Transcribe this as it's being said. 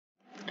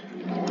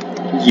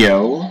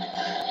Yo.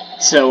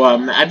 So,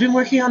 I've been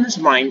working on this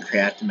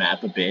Minecraft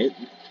map a bit.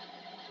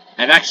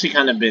 I've actually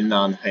kind of been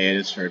on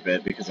hiatus for a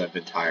bit because I've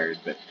been tired,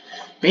 but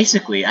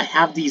basically, I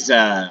have these,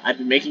 I've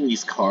been making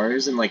these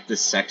cars in, like,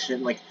 this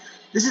section. Like,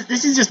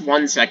 this is just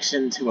one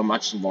section to a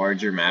much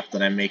larger map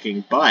that I'm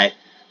making, but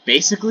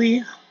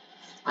basically,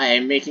 I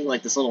am making,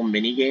 like, this little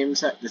mini-game,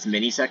 this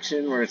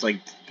mini-section where it's,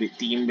 like,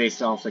 themed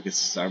based off, like, a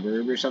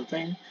suburb or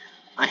something.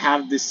 I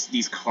have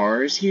these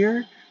cars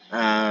here.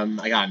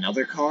 I got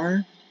another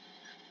car.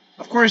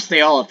 Of course,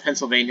 they all have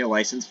Pennsylvania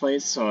license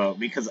plates, so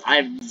because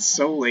I'm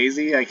so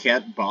lazy, I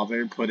can't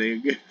bother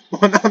putting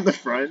one on the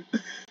front.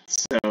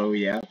 So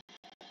yeah,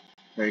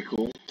 very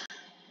cool.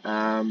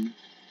 Um,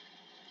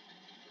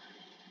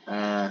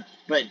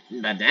 but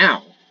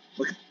now,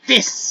 look at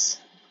this!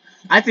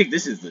 I think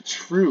this is the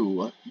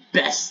true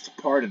best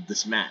part of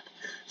this map.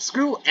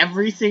 Screw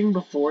everything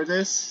before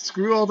this,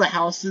 screw all the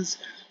houses,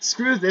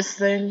 screw this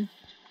thing,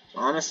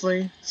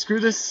 honestly, screw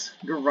this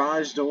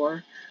garage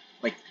door.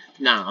 Like,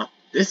 nah,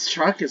 this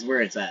truck is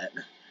where it's at.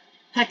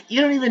 Heck,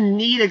 you don't even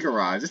need a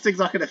garage. This thing's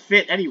not gonna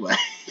fit anyway.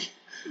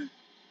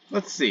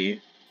 Let's see.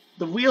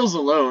 The wheels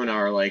alone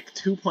are like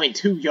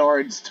 2.2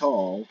 yards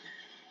tall.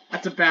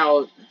 That's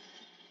about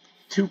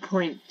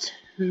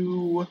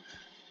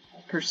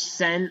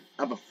 2.2%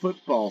 of a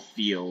football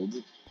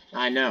field.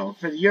 I know.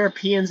 For the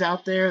Europeans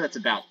out there, that's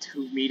about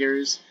 2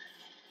 meters.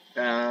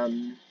 Yeah,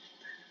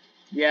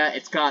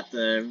 it's got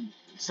the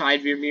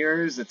side view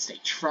mirrors that say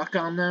truck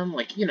on them.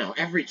 Like, you know,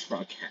 every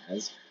truck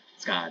has.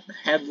 It's got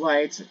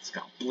headlights, it's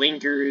got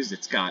blinkers,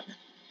 it's got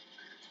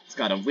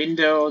a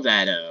window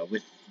that,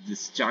 with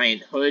this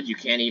giant hood you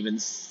can't even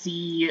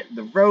see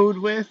the road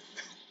with.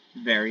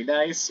 Very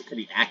nice,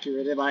 pretty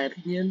accurate in my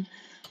opinion.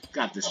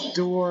 Got this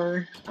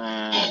door,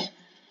 got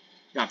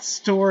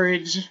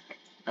storage.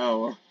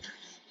 Oh,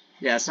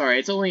 yeah, sorry,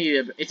 it's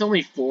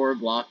only 4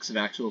 blocks of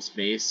actual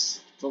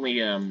space. It's only,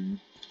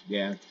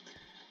 yeah.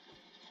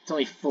 It's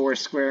only 4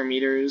 square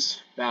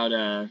meters,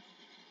 about,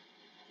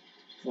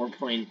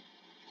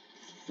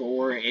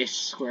 4.4-ish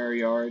square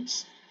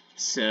yards.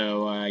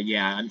 So,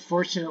 yeah,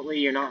 unfortunately,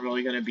 you're not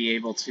really going to be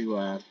able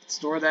to,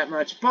 store that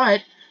much,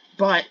 but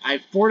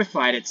I've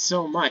fortified it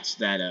so much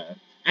that,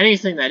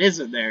 anything that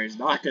isn't there is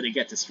not going to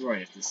get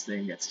destroyed if this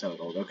thing gets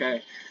totaled,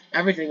 okay?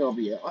 Everything will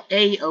be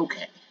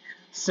A-okay.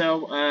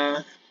 So,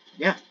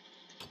 yeah.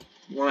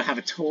 You want to have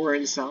a tour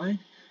inside?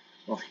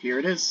 Well, here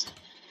it is.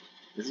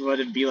 This is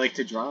what it'd be like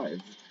to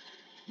drive.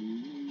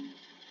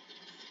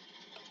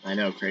 I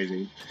know,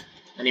 crazy.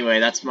 Anyway,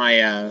 that's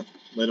my,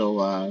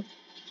 little,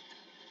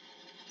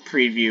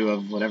 preview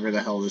of whatever the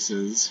hell this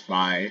is.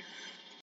 Bye.